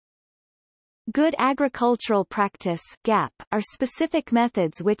Good agricultural practice (GAP) are specific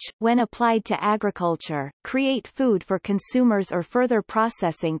methods which, when applied to agriculture, create food for consumers or further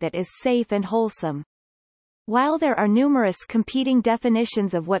processing that is safe and wholesome. While there are numerous competing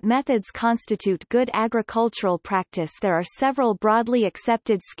definitions of what methods constitute good agricultural practice, there are several broadly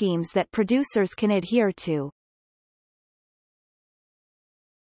accepted schemes that producers can adhere to.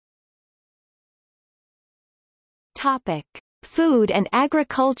 Topic: Food and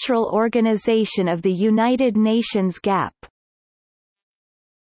Agricultural Organization of the United Nations (GAP).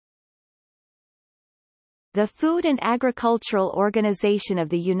 The Food and Agricultural Organization of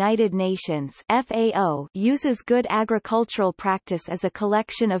the United Nations (FAO) uses good agricultural practice as a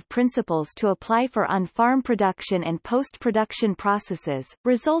collection of principles to apply for on-farm production and post-production processes,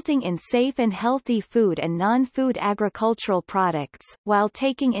 resulting in safe and healthy food and non-food agricultural products, while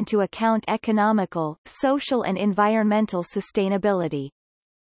taking into account economical, social and environmental sustainability.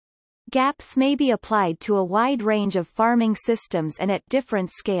 GAPs may be applied to a wide range of farming systems and at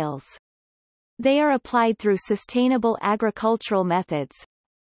different scales. They are applied through sustainable agricultural methods,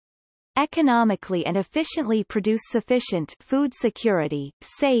 economically and efficiently produce sufficient food security,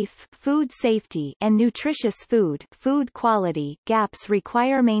 safe food safety, and nutritious food quality. GAPs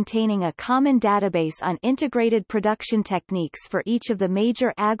require maintaining a common database on integrated production techniques for each of the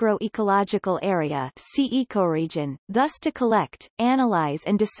major agroecological area (see ecoregion), thus to collect, analyze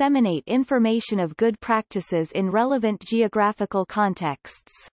and disseminate information of good practices in relevant geographical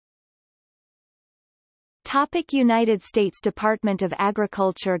contexts. United States Department of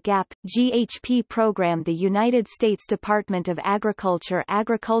Agriculture GAP, GHP program. The United States Department of Agriculture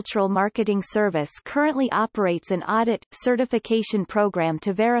Agricultural Marketing Service currently operates an audit, certification program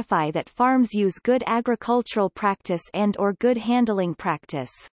to verify that farms use good agricultural practice and/or good handling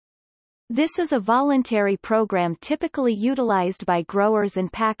practice. This is a voluntary program typically utilized by growers and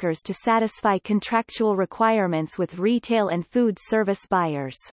packers to satisfy contractual requirements with retail and food service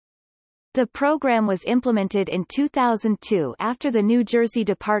buyers. The program was implemented in 2002 after the New Jersey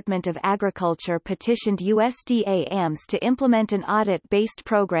Department of Agriculture petitioned USDA-AMS to implement an audit-based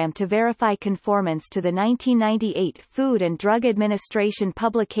program to verify conformance to the 1998 Food and Drug Administration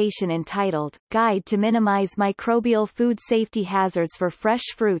publication entitled, Guide to Minimize Microbial Food Safety Hazards for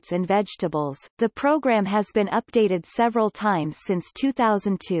Fresh Fruits and Vegetables. The program has been updated several times since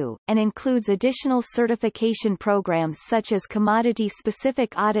 2002, and includes additional certification programs such as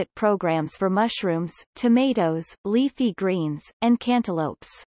commodity-specific audit programs for mushrooms, tomatoes, leafy greens, and cantaloupes.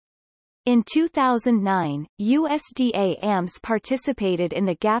 In 2009, USDA-AMS participated in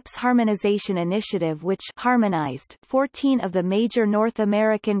the GAPS Harmonization Initiative which harmonized 14 of the major North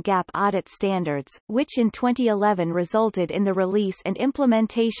American GAP audit standards, which in 2011 resulted in the release and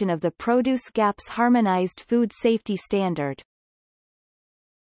implementation of the Produce GAPS Harmonized Food Safety Standard.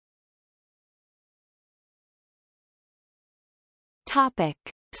 Topic: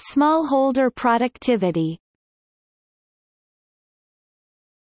 Smallholder productivity.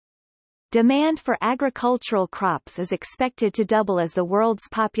 Demand for agricultural crops is expected to double as the world's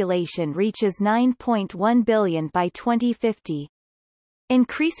population reaches 9.1 billion by 2050.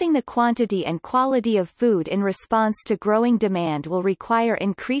 Increasing the quantity and quality of food in response to growing demand will require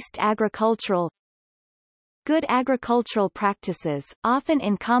increased agricultural Good agricultural practices, often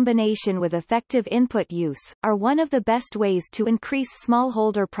in combination with effective input use, are one of the best ways to increase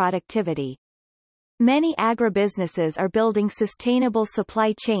smallholder productivity. Many agribusinesses are building sustainable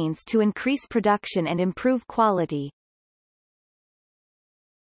supply chains to increase production and improve quality.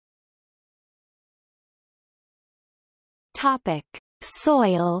 Topic: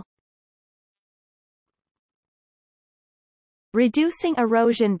 Soil. Reducing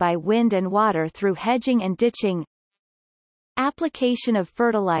erosion by wind and water through hedging and ditching. Application of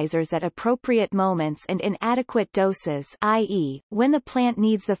fertilizers at appropriate moments and in adequate doses, i.e., when the plant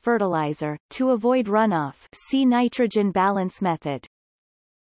needs the fertilizer, to avoid runoff. See nitrogen balance method.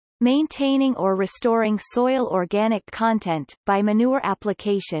 Maintaining or restoring soil organic content, by manure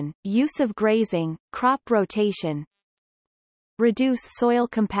application, use of grazing, crop rotation. Reduce soil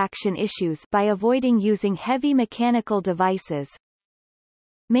compaction issues by avoiding using heavy mechanical devices.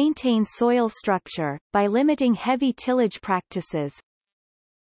 Maintain soil structure, by limiting heavy tillage practices.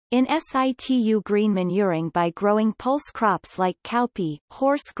 In situ green manuring by growing pulse crops like cowpea,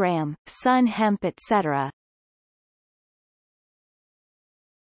 horse gram, sun hemp etc.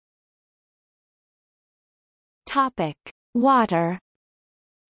 Topic: Water.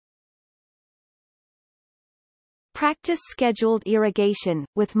 Practice scheduled irrigation,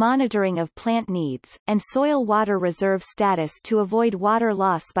 with monitoring of plant needs, and soil water reserve status to avoid water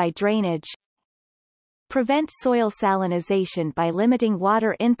loss by drainage. Prevent soil salinization by limiting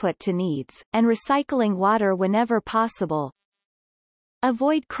water input to needs, and recycling water whenever possible.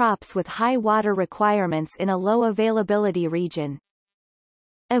 Avoid crops with high water requirements in a low availability region.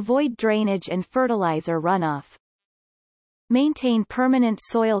 Avoid drainage and fertilizer runoff. Maintain permanent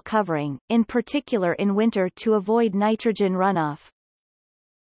soil covering, in particular in winter, to avoid nitrogen runoff.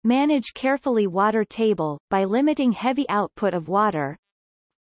 Manage carefully water table, by limiting heavy output of water.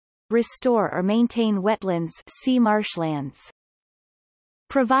 Restore or maintain wetlands, see marshlands.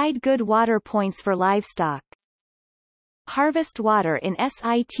 Provide good water points for livestock. Harvest water in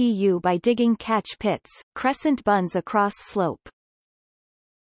situ by digging catch pits, crescent bunds across slope.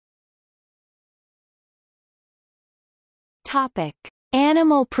 Topic: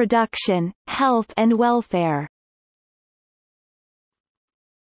 Animal production, health and welfare.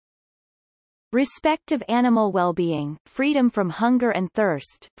 Respect of animal well-being, freedom from hunger and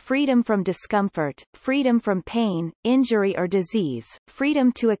thirst, freedom from discomfort, freedom from pain, injury or disease,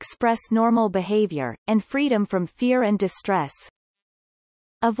 freedom to express normal behavior, and freedom from fear and distress.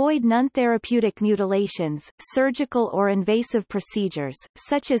 Avoid non-therapeutic mutilations, surgical or invasive procedures,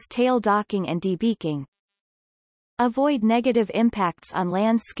 such as tail docking and debeaking. Avoid negative impacts on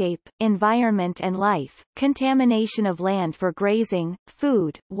landscape, environment and life, contamination of land for grazing,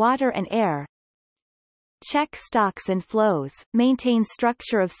 food, water and air. Check stocks and flows, maintain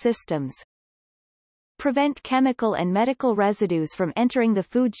structure of systems. Prevent chemical and medical residues from entering the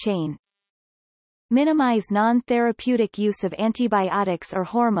food chain. Minimize non-therapeutic use of antibiotics or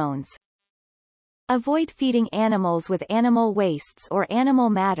hormones. Avoid feeding animals with animal wastes or animal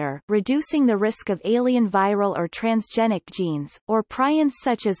matter, reducing the risk of alien viral or transgenic genes, or prions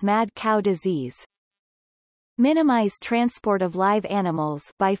such as mad cow disease. Minimize transport of live animals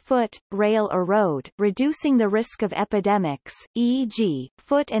by foot, rail or road, reducing the risk of epidemics, e.g.,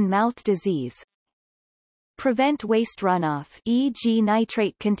 foot and mouth disease. Prevent waste runoff, e.g.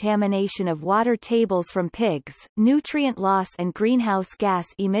 nitrate contamination of water tables from pigs, nutrient loss and greenhouse gas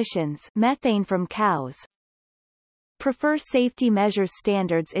emissions, methane from cows. Prefer safety measures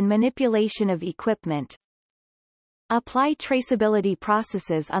standards in manipulation of equipment. Apply traceability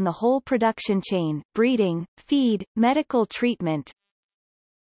processes on the whole production chain, breeding, feed, medical treatment.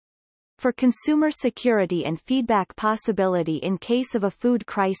 For consumer security and feedback possibility in case of a food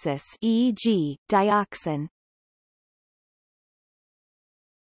crisis, e.g., dioxin.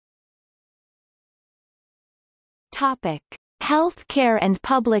 Topic: Healthcare and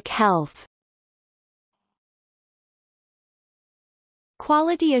public health.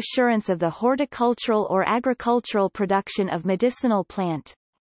 Quality assurance of the horticultural or agricultural production of medicinal plant.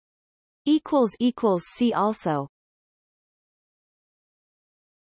 See also